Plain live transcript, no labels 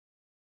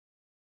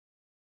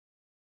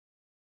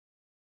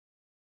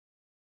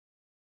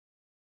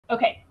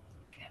Okay.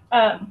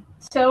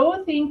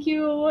 So thank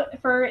you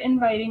for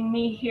inviting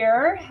me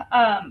here.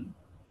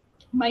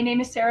 My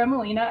name is Sara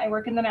Melena. I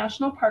work in the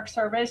National Park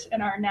Service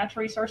in our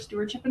Natural Resource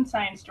Stewardship and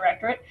Science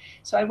Directorate.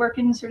 So I work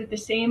in sort of the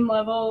same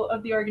level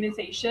of the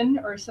organization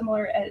or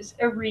similar as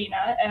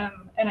Arena.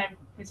 And I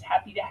was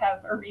happy to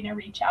have Arena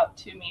reach out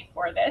to me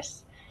for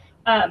this.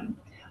 I'm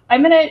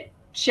going to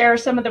share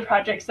some of the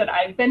projects that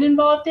I've been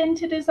involved in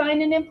to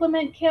design and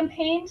implement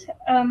campaigns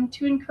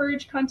to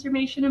encourage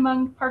conservation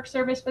among Park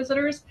Service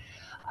visitors.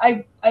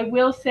 I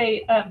will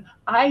say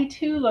I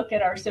too look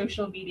at our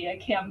social media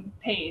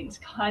campaigns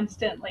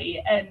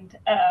constantly, and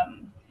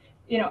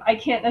you know, I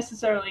can't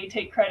necessarily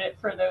take credit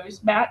for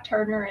those. Matt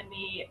Turner in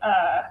the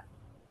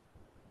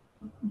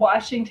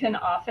Washington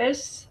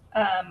office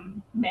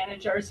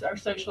manages our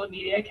social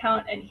media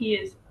account, and he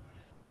is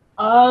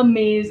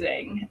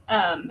amazing.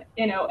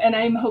 You know, and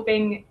I'm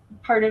hoping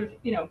part of,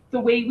 you know, the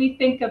way we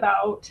think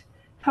about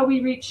how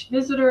we reach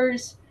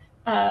visitors,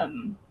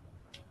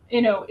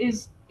 you know,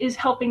 is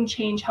helping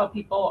change how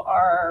people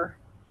are,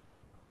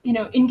 you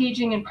know,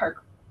 engaging in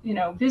park, you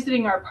know,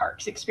 visiting our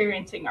parks,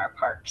 experiencing our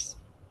parks.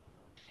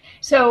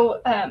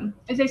 So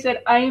as I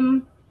said,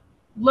 I'm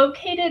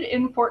located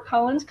in Fort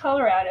Collins,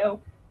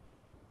 Colorado.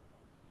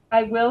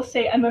 I will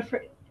say I'm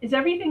afraid, is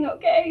everything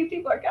okay?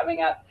 People are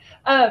coming up.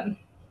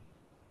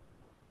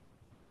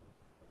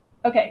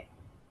 Okay.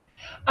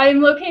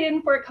 I'm located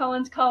in Fort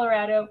Collins,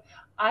 Colorado.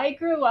 I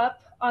grew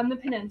up on the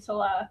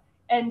peninsula,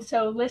 and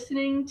so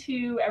listening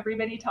to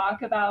everybody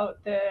talk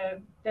about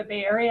the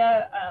Bay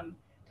Area,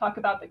 talk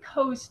about the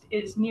coast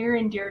is near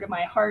and dear to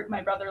my heart.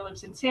 My brother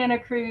lives in Santa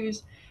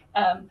Cruz.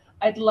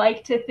 I'd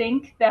like to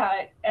think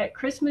that at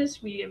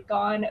Christmas we have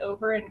gone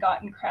over and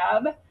gotten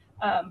crab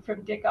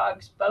from Dick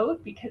Ogg's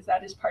boat, because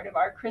that is part of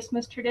our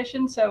Christmas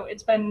tradition. So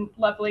it's been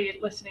lovely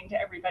listening to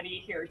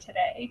everybody here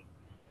today.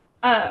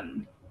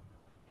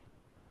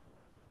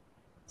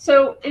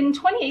 So in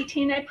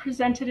 2018, I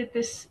presented at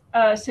this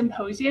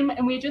symposium,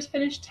 and we just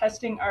finished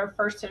testing our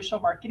first social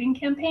marketing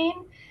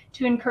campaign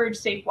to encourage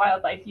safe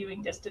wildlife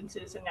viewing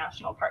distances in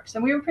national parks.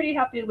 And we were pretty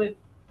happy with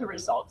the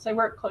results. I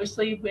worked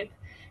closely with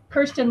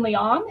Kirsten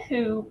Leong,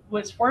 who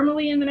was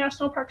formerly in the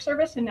National Park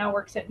Service and now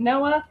works at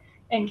NOAA,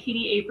 and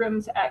Katie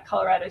Abrams at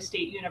Colorado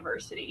State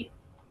University.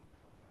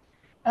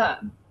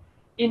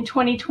 In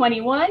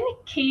 2021,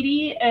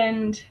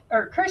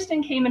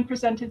 Kirsten came and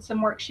presented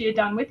some work she had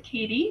done with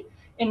Katie,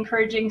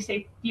 encouraging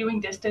safe viewing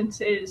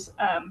distances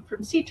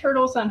from sea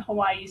turtles on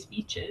Hawaii's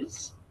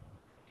beaches.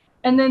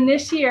 And then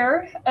this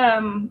year,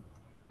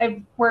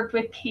 I've worked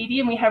with Katie,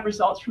 and we have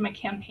results from a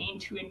campaign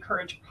to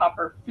encourage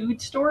proper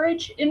food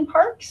storage in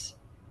parks.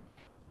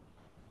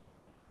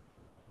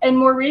 And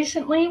more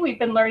recently, we've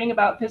been learning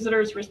about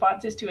visitors'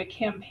 responses to a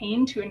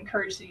campaign to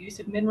encourage the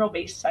use of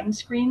mineral-based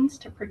sunscreens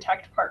to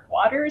protect park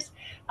waters.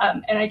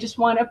 And I just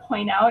want to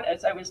point out,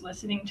 as I was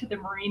listening to the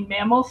Marine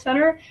Mammal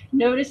Center,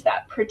 notice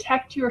that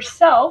protect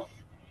yourself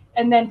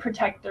and then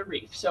protect the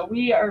reef. So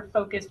we are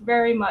focused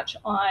very much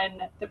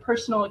on the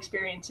personal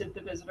experience of the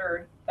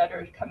visitor that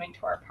are coming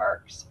to our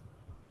parks.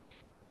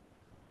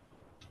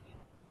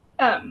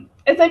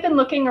 As I've been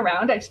looking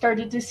around, I've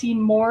started to see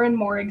more and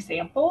more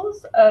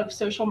examples of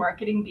social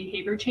marketing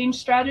behavior change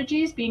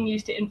strategies being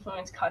used to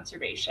influence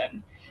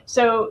conservation.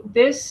 So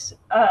this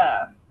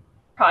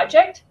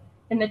project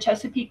in the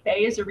Chesapeake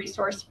Bay is a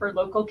resource for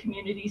local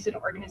communities and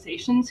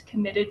organizations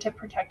committed to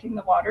protecting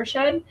the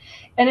watershed.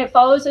 And it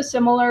follows a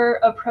similar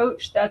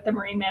approach that the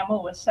Marine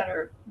Mammal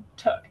Center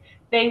took.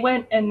 They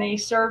went and they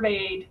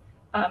surveyed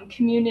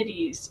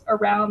communities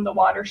around the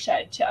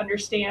watershed to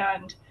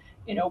understand,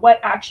 you know, what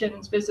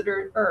actions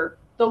visitors or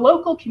the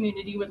local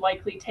community would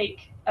likely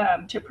take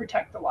to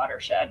protect the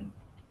watershed.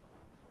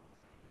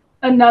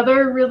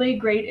 Another really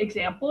great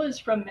example is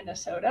from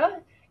Minnesota,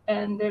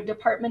 and the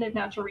Department of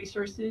Natural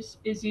Resources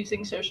is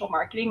using social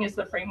marketing as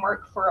the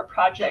framework for a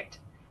project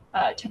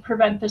to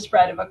prevent the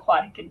spread of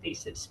aquatic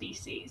invasive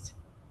species.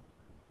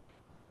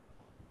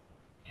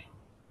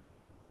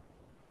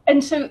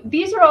 And so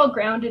these are all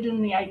grounded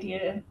in the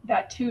idea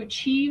that to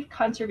achieve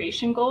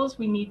conservation goals,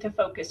 we need to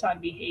focus on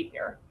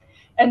behavior.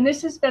 And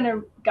this has been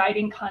a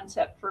guiding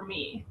concept for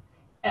me.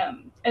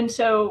 And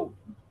so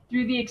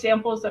through the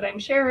examples that I'm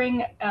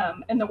sharing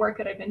and the work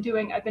that I've been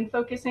doing, I've been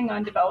focusing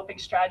on developing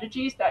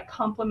strategies that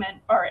complement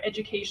our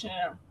education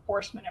and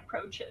enforcement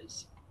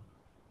approaches.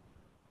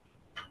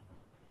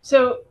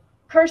 So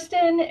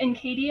Kirsten and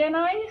Katie and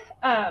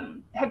I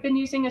have been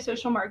using a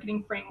social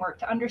marketing framework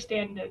to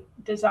understand and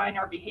design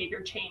our behavior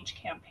change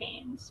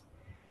campaigns.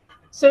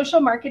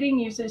 Social marketing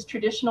uses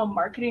traditional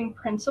marketing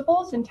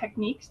principles and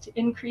techniques to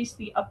increase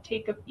the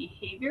uptake of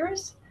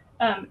behaviors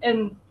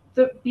and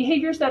the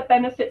behaviors that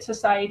benefit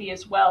society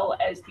as well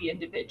as the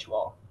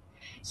individual.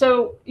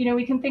 So, you know,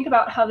 we can think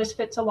about how this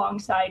fits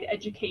alongside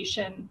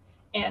education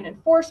and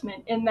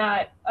enforcement in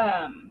that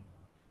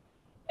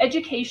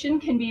education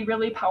can be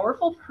really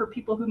powerful for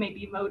people who may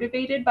be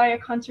motivated by a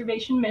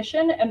conservation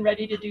mission and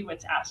ready to do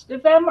what's asked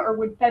of them, or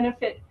would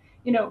benefit,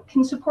 you know,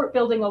 can support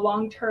building a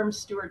long-term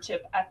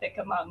stewardship ethic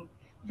among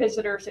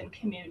visitors and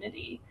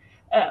community.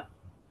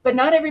 but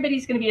not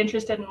everybody's going to be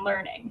interested in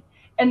learning.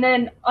 And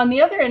then on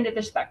the other end of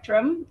the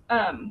spectrum,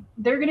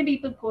 there are going to be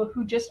people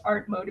who just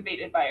aren't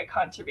motivated by a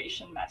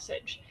conservation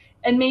message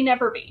and may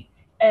never be.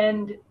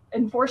 And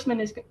enforcement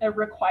is a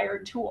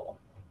required tool.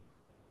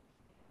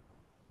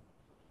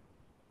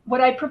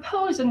 What I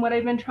propose and what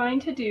I've been trying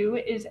to do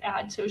is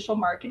add social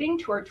marketing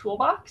to our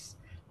toolbox,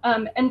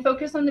 and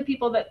focus on the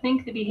people that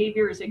think the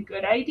behavior is a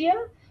good idea,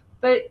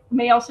 but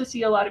may also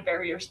see a lot of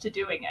barriers to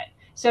doing it.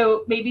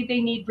 So maybe they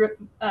need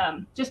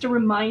just a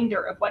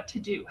reminder of what to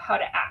do, how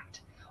to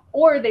act.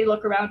 Or they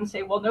look around and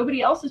say, well,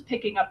 nobody else is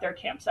picking up their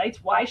campsites.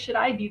 Why should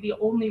I be the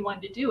only one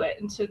to do it?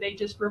 And so they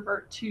just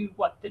revert to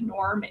what the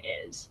norm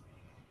is.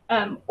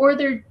 Or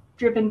they're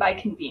driven by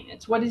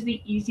convenience. What is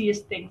the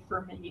easiest thing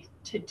for me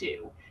to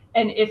do?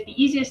 And if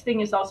the easiest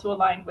thing is also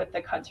aligned with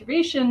the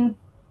conservation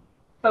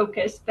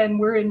focus, then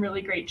we're in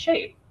really great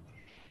shape.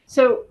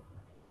 So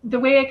the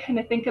way I kind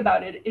of think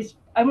about it is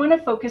I want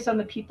to focus on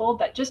the people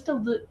that just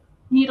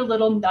need a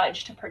little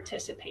nudge to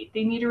participate.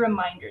 They need a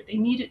reminder. They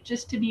need it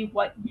just to be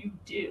what you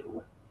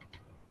do.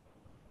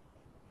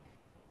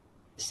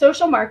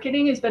 Social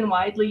marketing has been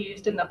widely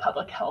used in the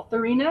public health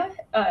arena.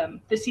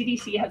 The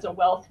CDC has a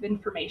wealth of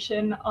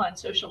information on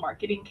social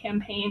marketing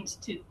campaigns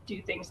to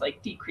do things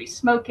like decrease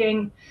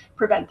smoking,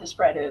 prevent the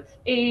spread of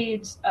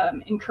AIDS,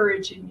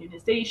 encourage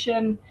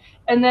immunization.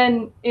 And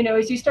then,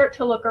 as you start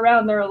to look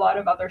around, there are a lot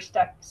of other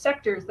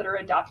sectors that are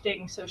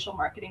adopting social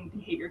marketing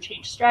behavior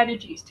change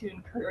strategies to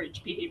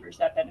encourage behaviors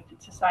that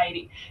benefit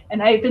society.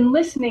 And I've been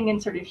listening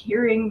and sort of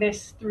hearing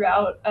this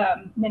throughout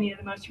many of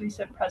the most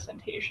recent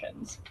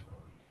presentations.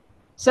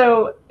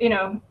 So,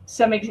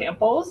 some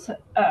examples.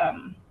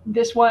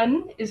 This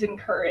one is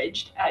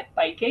encouraged at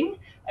biking.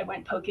 I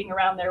went poking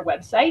around their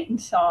website and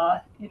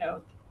saw,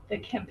 the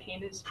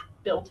campaign is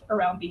built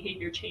around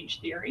behavior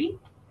change theory.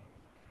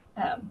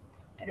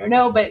 I don't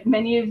know, but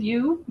many of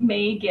you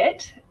may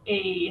get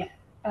a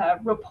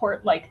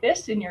report like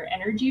this in your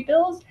energy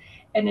bills,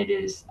 and it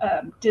is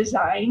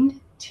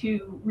designed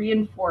to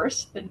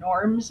reinforce the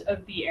norms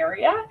of the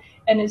area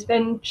and has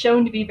been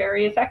shown to be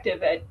very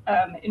effective at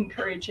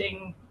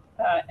encouraging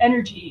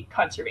energy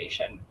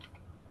conservation.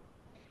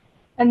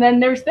 And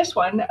then there's this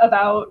one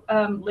about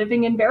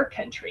living in bear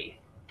country.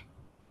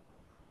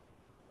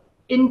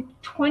 In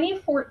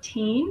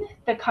 2014,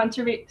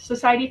 the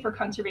Society for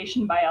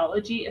Conservation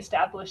Biology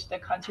established the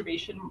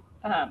Conservation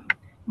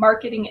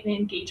Marketing and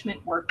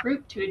Engagement Work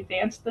Group to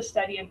advance the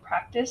study and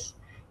practice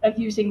of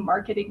using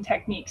marketing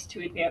techniques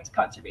to advance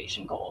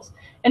conservation goals,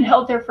 and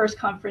held their first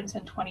conference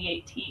in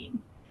 2018.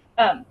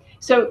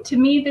 So to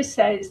me, this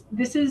is,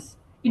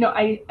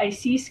 I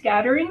see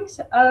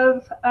scatterings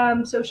of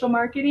social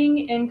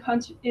marketing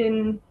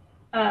in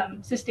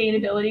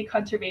sustainability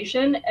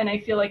conservation, and I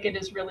feel like it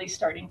is really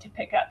starting to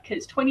pick up,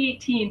 because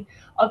 2018,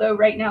 although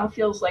right now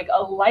feels like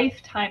a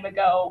lifetime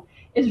ago,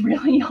 is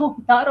really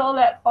not all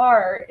that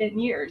far in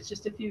years,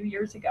 just a few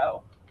years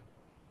ago.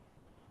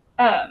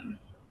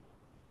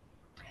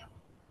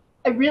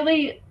 I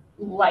really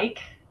like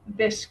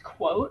this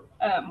quote,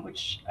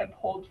 which I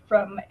pulled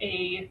from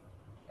a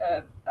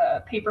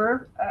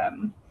paper,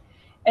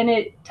 and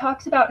it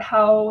talks about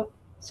how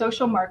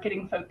social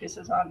marketing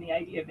focuses on the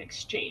idea of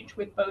exchange,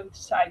 with both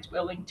sides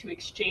willing to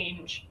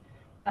exchange,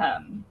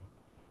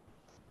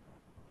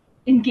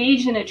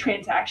 engage in a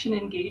transaction,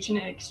 engage in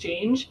an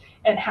exchange,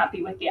 and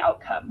happy with the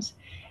outcomes.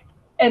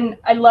 And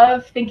I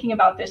love thinking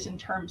about this in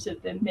terms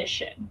of the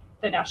mission,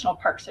 the National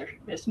Park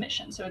Service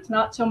mission. So it's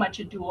not so much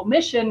a dual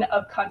mission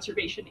of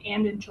conservation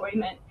and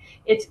enjoyment.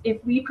 It's,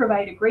 if we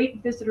provide a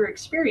great visitor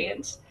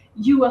experience,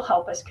 you will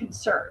help us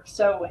conserve.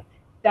 So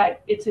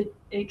that it's an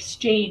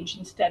exchange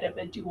instead of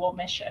a dual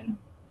mission.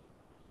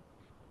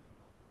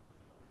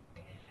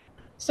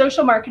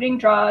 Social marketing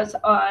draws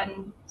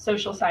on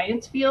social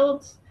science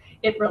fields.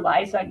 It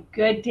relies on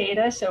good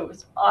data. So it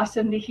was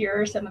awesome to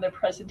hear some of the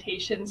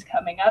presentations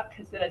coming up,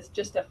 because that's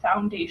just a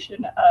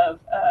foundation of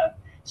a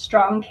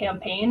strong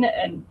campaign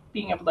and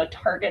being able to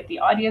target the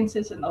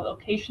audiences and the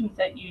locations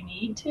that you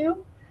need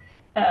to.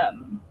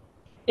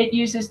 It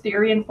uses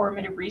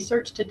theory-informative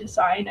research to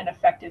design an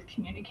effective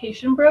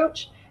communication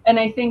approach. And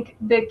I think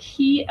the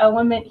key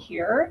element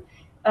here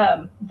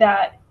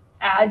that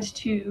adds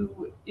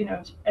to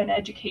an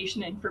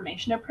education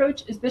information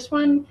approach is this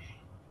one.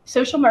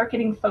 Social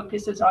marketing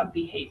focuses on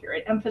behavior.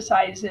 It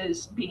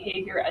emphasizes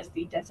behavior as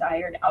the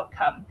desired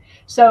outcome.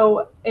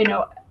 So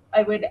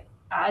I would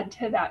add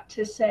to that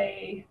to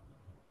say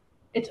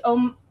it's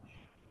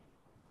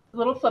a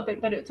little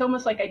flippant, but it's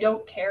almost like I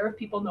don't care if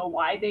people know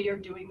why they are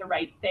doing the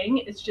right thing.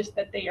 It's just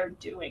that they are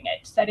doing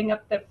it, setting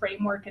up the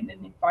framework and the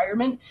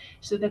environment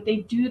so that they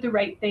do the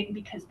right thing,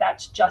 because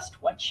that's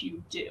just what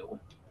you do.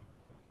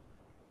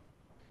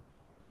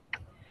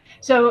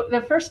 So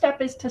the first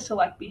step is to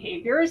select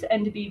behaviors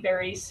and to be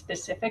very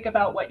specific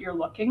about what you're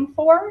looking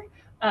for.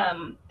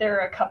 There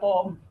are a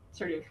couple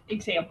sort of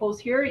examples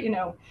here.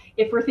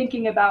 If we're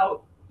thinking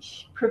about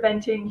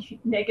preventing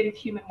negative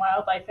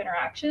human-wildlife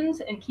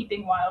interactions and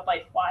keeping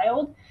wildlife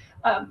wild,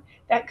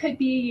 That could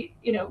be,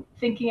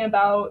 thinking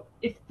about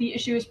if the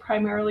issue is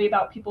primarily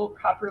about people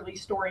properly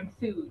storing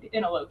food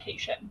in a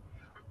location,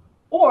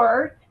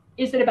 or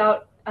is it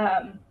about,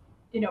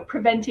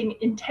 preventing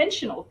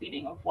intentional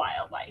feeding of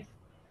wildlife,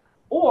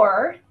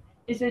 or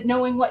is it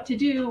knowing what to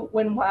do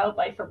when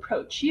wildlife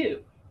approach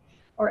you?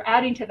 Or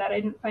adding to that, I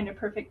didn't find a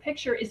perfect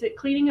picture, is it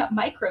cleaning up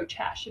micro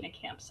trash in a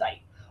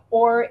campsite?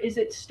 Or is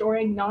it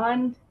storing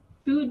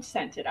non-food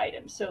scented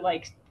items? So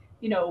like,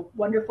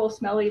 wonderful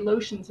smelly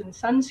lotions and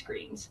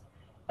sunscreens.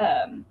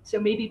 So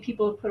maybe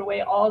people have put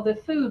away all the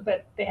food,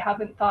 but they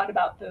haven't thought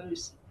about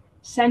those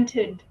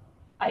scented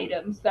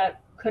items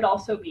that could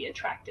also be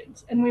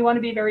attractants. And we want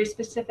to be very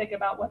specific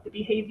about what the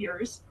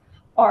behaviors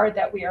are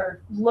that we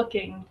are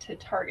looking to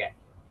target.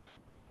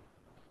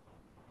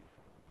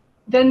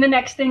 Then the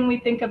next thing we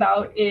think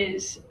about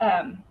is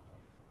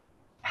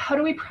how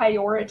do we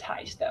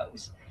prioritize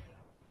those?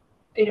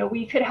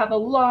 We could have a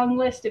long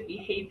list of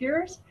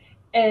behaviors,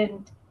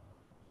 and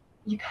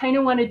you kind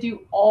of want to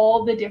do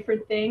all the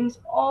different things,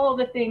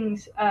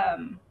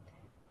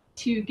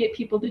 to get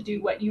people to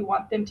do what you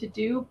want them to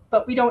do,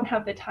 but we don't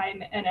have the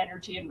time and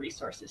energy and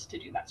resources to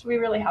do that. So we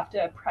really have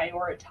to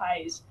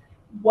prioritize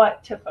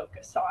what to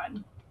focus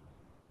on.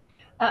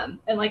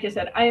 And like I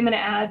said, I am going to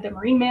add the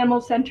Marine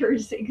Mammal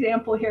Center's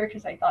example here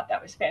because I thought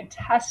that was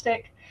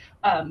fantastic.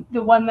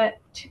 The one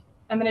that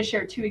I'm going to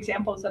share two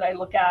examples that I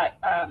look at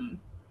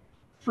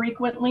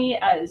frequently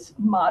as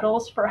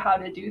models for how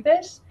to do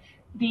this.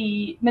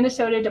 The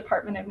Minnesota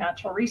Department of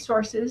Natural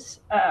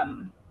Resources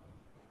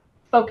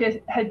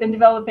had been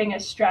developing a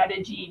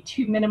strategy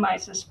to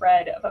minimize the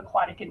spread of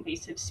aquatic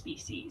invasive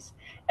species.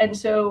 And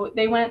so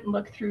they went and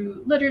looked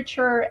through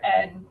literature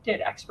and did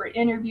expert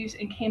interviews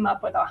and came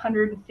up with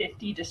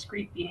 150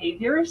 discrete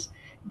behaviors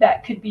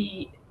that could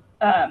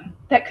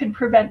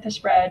prevent the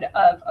spread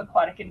of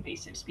aquatic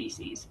invasive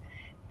species.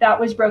 That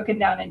was broken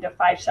down into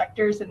 5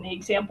 sectors, and the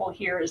example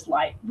here is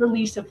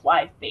release of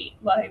live bait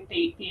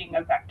being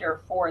a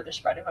vector for the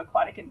spread of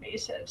aquatic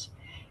invasives.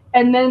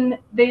 And then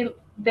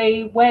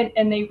they went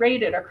and they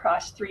rated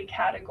across 3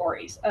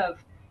 categories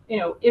of,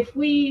 if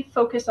we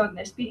focus on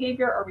this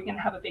behavior, are we going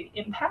to have a big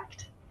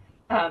impact?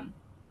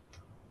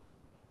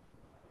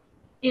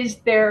 Is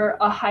there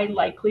a high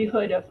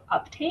likelihood of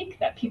uptake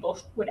that people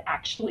would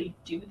actually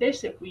do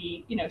this if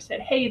we, said,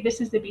 hey,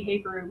 this is the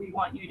behavior we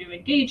want you to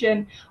engage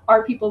in?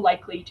 Are people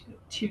likely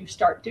to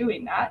start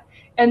doing that?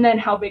 And then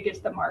how big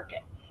is the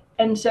market?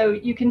 And so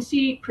you can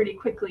see pretty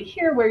quickly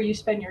here where you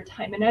spend your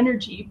time and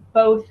energy,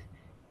 both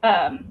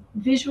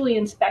visually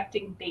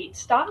inspecting bait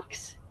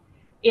stocks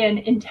and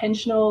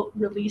intentional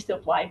release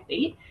of live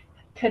bait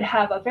could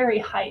have a very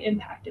high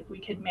impact if we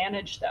could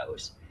manage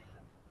those.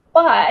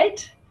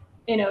 But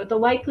the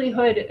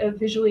likelihood of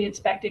visually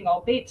inspecting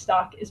all bait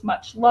stock is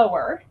much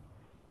lower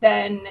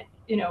than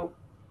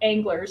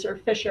anglers or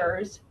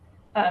fishers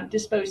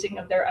disposing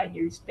of their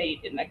unused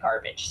bait in the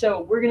garbage.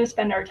 So we're going to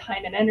spend our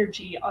time and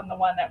energy on the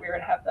one that we're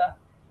going to have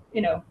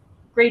the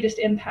greatest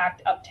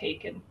impact,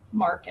 uptake, and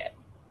market.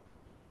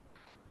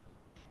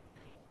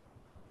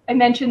 I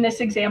mentioned this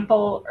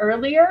example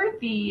earlier,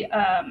 the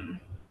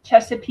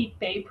Chesapeake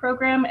Bay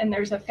program, and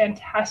there's a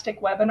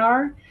fantastic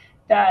webinar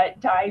that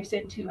dives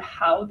into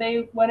how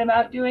they went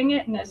about doing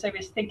it. And as I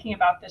was thinking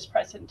about this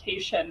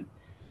presentation,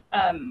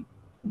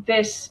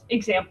 this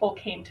example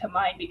came to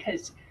mind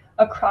because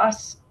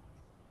across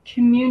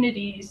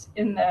communities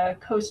in the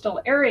coastal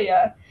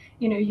area,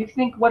 you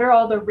think, what are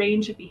all the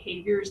range of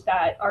behaviors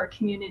that our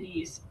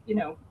communities,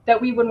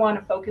 that we would want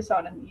to focus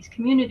on in these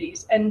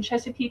communities? And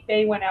Chesapeake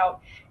Bay went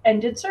out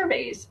and did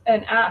surveys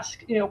and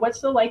asked,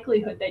 what's the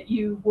likelihood that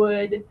you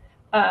would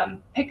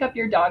pick up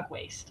your dog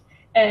waste?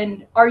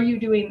 And are you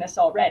doing this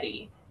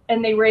already?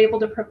 And they were able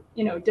to,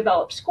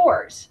 develop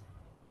scores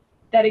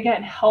that,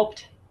 again,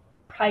 helped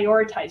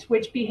prioritize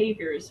which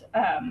behaviors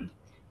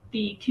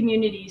the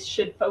communities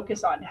should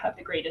focus on to have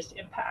the greatest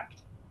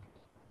impact.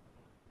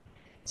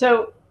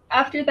 So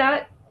after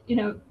that,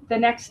 the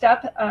next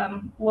step,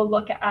 we'll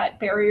look at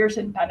barriers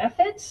and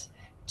benefits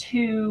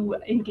to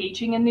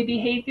engaging in the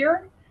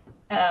behavior.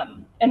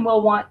 And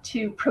we'll want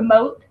to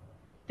promote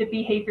the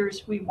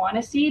behaviors we want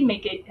to see,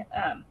 make it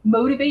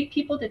motivate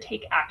people to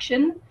take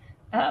action,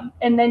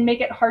 and then make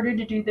it harder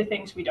to do the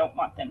things we don't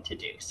want them to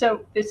do.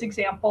 So this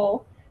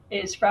example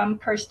is from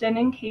Kirsten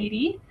and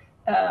Katie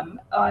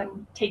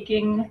on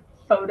taking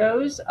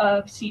photos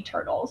of sea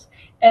turtles,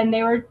 and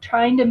they were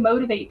trying to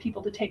motivate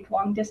people to take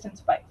long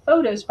distance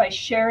photos by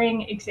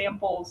sharing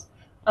examples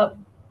of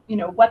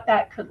what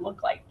that could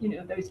look like,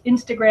 those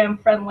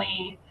Instagram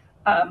friendly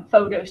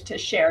photos to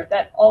share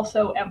that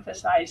also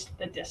emphasized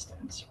the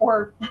distance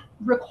or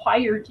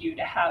required you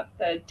to have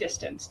the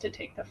distance to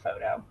take the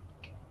photo.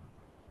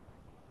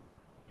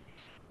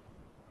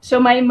 So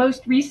my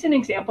most recent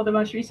example, the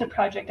most recent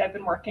project I've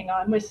been working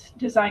on, was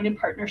designed in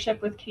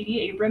partnership with Katie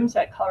Abrams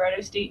at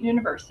Colorado State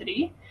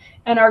University.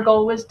 And our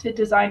goal was to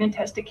design and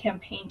test a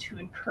campaign to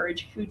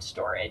encourage food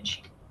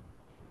storage.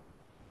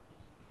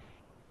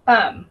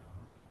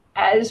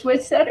 As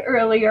was said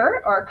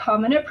earlier, our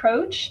common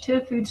approach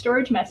to food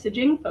storage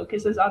messaging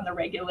focuses on the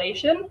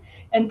regulation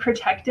and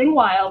protecting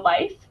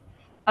wildlife.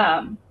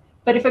 Um,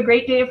 but if a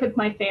great day with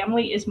my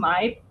family is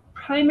my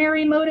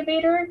primary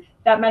motivator,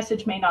 that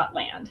message may not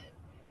land.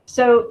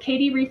 So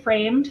Katie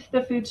reframed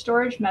the food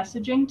storage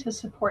messaging to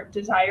support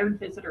desired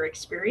visitor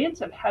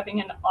experience of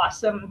having an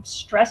awesome,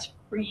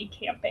 stress-free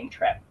camping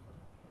trip.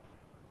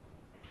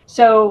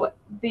 So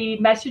the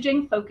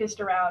messaging focused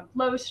around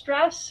low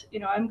stress.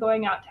 I'm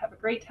going out to have a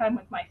great time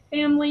with my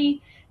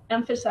family,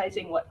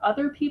 emphasizing what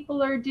other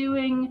people are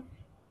doing,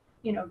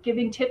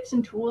 giving tips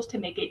and tools to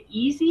make it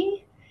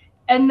easy.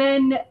 And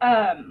then,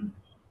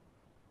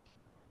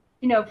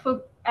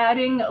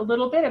 adding a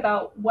little bit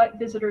about what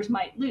visitors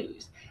might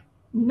lose.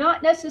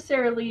 Not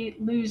necessarily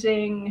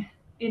losing,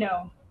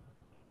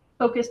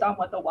 focused on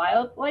what the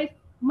wildlife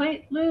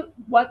might lose,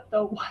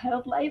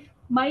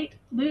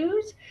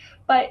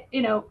 but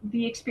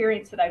the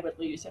experience that I would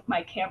lose if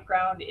my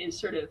campground is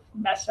sort of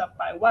messed up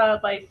by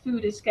wildlife,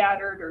 food is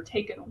scattered or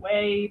taken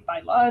away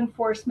by law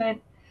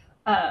enforcement.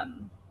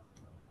 um,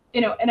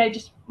 and I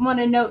just want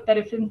to note that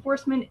if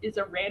enforcement is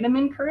a random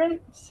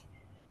occurrence,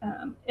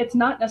 it's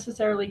not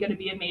necessarily going to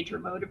be a major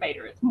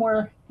motivator. It's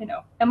more,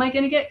 am I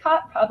going to get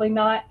caught? Probably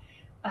not.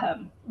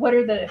 What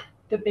are the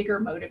bigger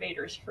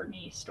motivators for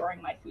me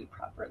storing my food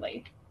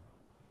properly?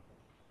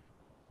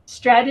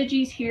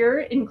 Strategies here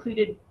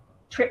included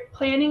trip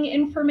planning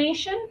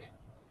information,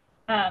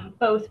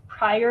 both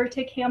prior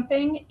to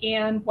camping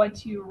and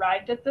once you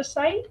arrived at the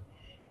site,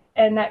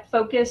 and that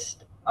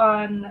focused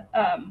on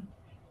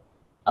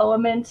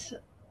elements.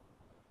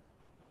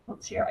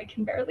 Let's see here, I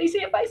can barely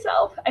see it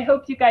myself. I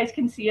hope you guys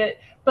can see it,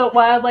 but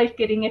wildlife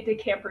getting into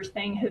campers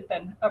thing has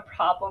been a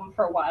problem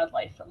for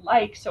wildlife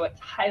alike, so it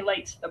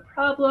highlights the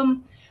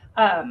problem.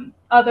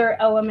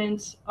 Other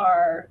elements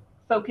are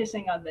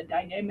focusing on the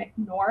dynamic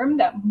norm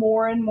that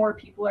more and more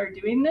people are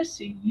doing this,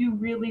 so you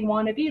really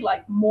want to be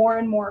like more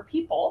and more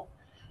people.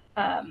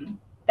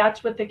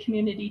 That's what the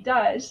community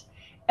does.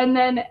 And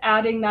then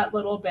adding that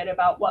little bit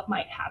about what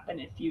might happen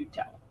if you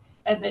don't.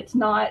 And it's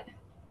not,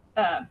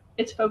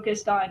 it's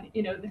focused on,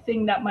 the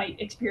thing that might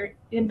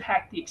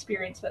impact the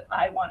experience that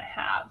I want to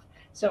have.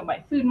 So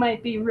my food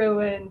might be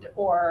ruined,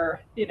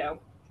 or,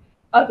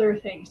 other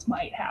things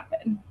might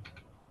happen.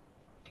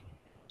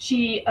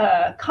 She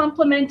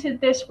complemented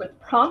this with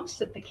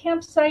prompts at the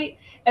campsite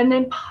and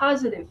then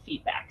positive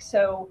feedback.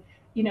 So,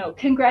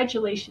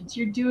 congratulations,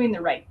 you're doing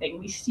the right thing.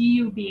 We see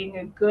you being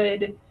a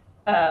good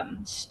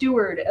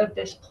steward of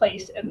this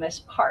place and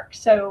this park.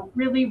 So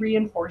really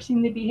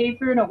reinforcing the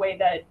behavior in a way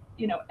that,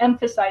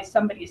 emphasize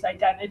somebody's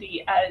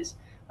identity as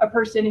a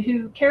person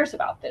who cares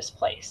about this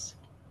place.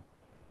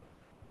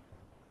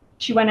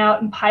 She went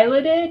out and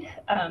piloted,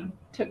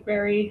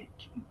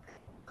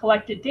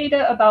 collected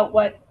data about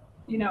what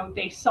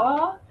they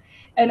saw,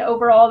 and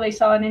overall they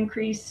saw an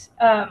increase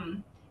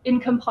in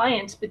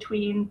compliance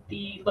between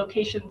the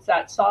locations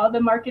that saw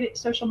the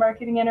social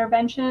marketing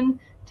intervention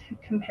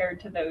compared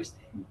to those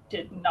who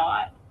did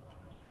not.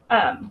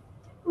 Did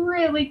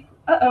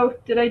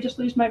I just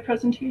lose my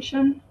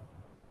presentation?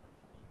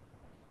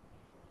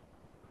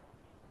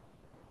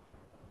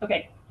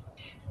 Okay,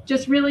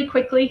 just really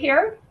quickly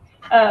here.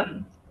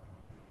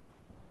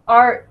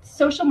 Our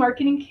social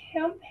marketing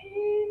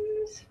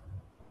campaigns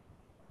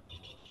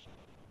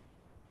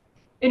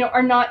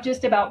are not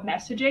just about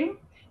messaging.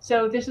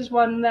 So this is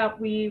one that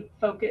we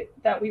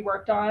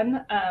worked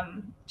on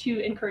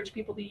to encourage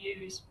people to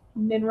use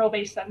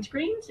mineral-based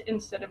sunscreens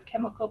instead of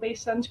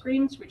chemical-based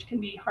sunscreens, which can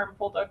be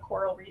harmful to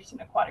coral reefs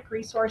and aquatic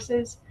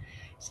resources.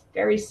 It's a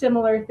very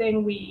similar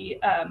thing.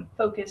 We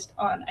focused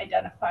on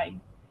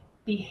identifying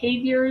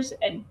behaviors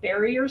and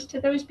barriers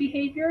to those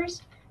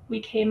behaviors.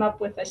 We came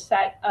up with a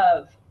set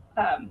of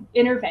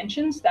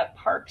interventions that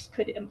parks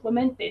could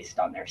implement based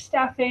on their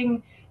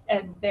staffing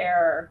and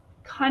their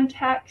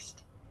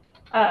context.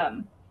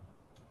 And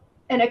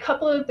a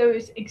couple of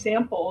those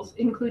examples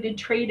included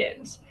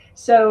trade-ins.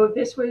 So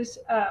this was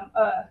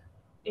a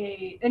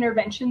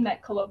intervention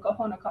that Kaloka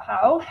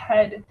Honokohau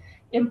had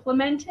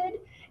implemented.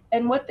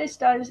 And what this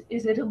does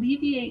is it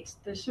alleviates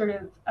the sort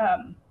of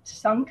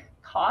sunk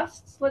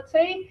costs, let's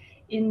say,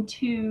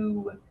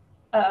 into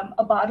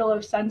a bottle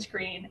of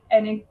sunscreen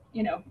and,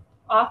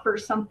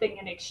 offers something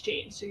in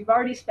exchange. So you've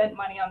already spent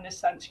money on this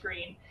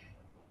sunscreen.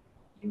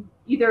 You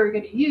either are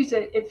going to use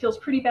it, it feels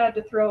pretty bad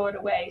to throw it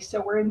away.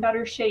 So we're in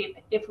better shape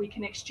if we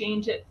can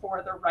exchange it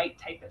for the right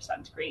type of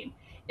sunscreen.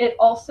 It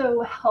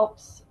also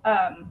helps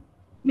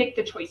make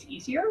the choice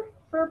easier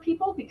for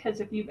people, because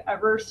if you've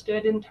ever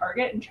stood in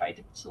Target and tried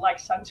to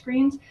select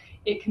sunscreens,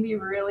 it can be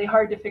really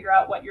hard to figure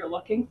out what you're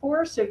looking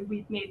for. So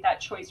we've made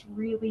that choice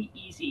really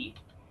easy.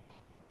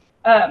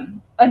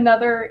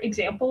 Another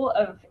example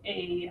of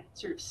a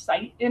sort of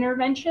site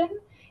intervention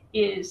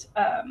is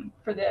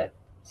for the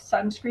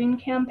sunscreen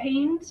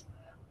campaigns,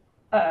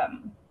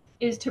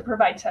 is to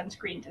provide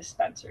sunscreen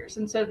dispensers.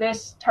 And so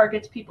this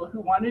targets people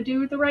who want to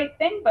do the right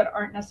thing but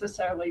aren't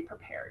necessarily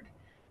prepared.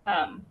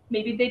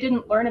 Maybe they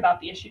didn't learn about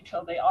the issue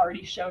till they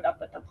already showed up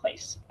at the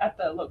place, at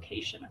the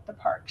location, at the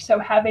park. So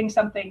having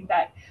something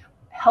that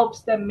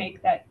helps them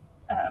make that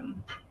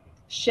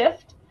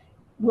shift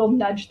will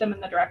nudge them in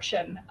the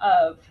direction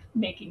of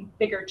making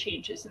bigger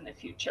changes in the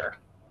future.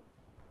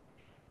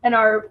 And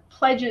our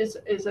pledges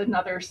is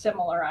another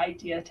similar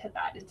idea to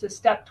that. It's a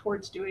step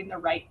towards doing the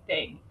right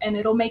thing, and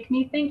it'll make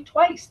me think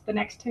twice the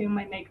next time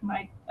I make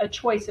a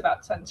choice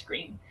about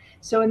sunscreen.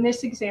 So in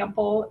this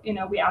example,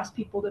 we ask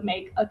people to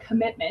make a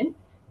commitment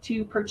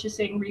to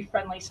purchasing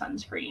reef-friendly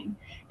sunscreen,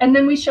 and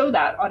then we show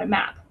that on a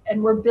map,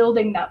 and we're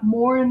building that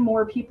more and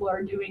more people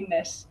are doing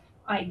this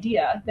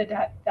idea,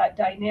 that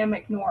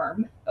dynamic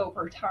norm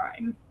over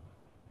time.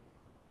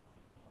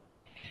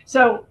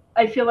 So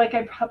I feel like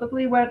I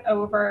probably went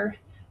over.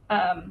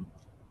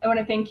 I want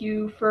to thank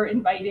you for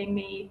inviting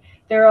me.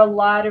 There are a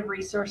lot of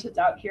resources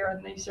out here,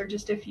 and these are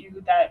just a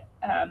few that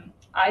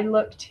I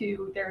look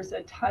to. There's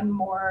a ton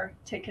more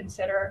to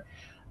consider.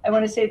 I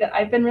want to say that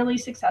I've been really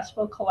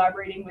successful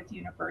collaborating with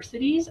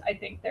universities. I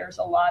think there's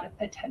a lot of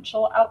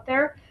potential out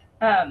there.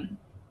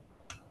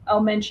 I'll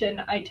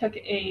mention I took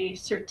a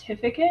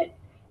certificate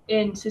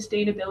in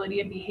sustainability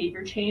and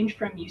behavior change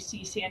from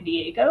UC San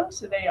Diego.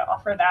 So they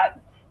offer that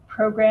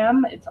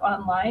program. It's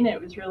online. It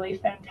was really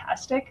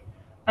fantastic.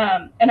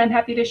 And I'm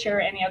happy to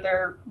share any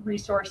other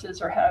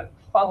resources or have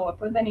follow up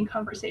with any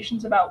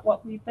conversations about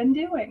what we've been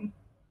doing.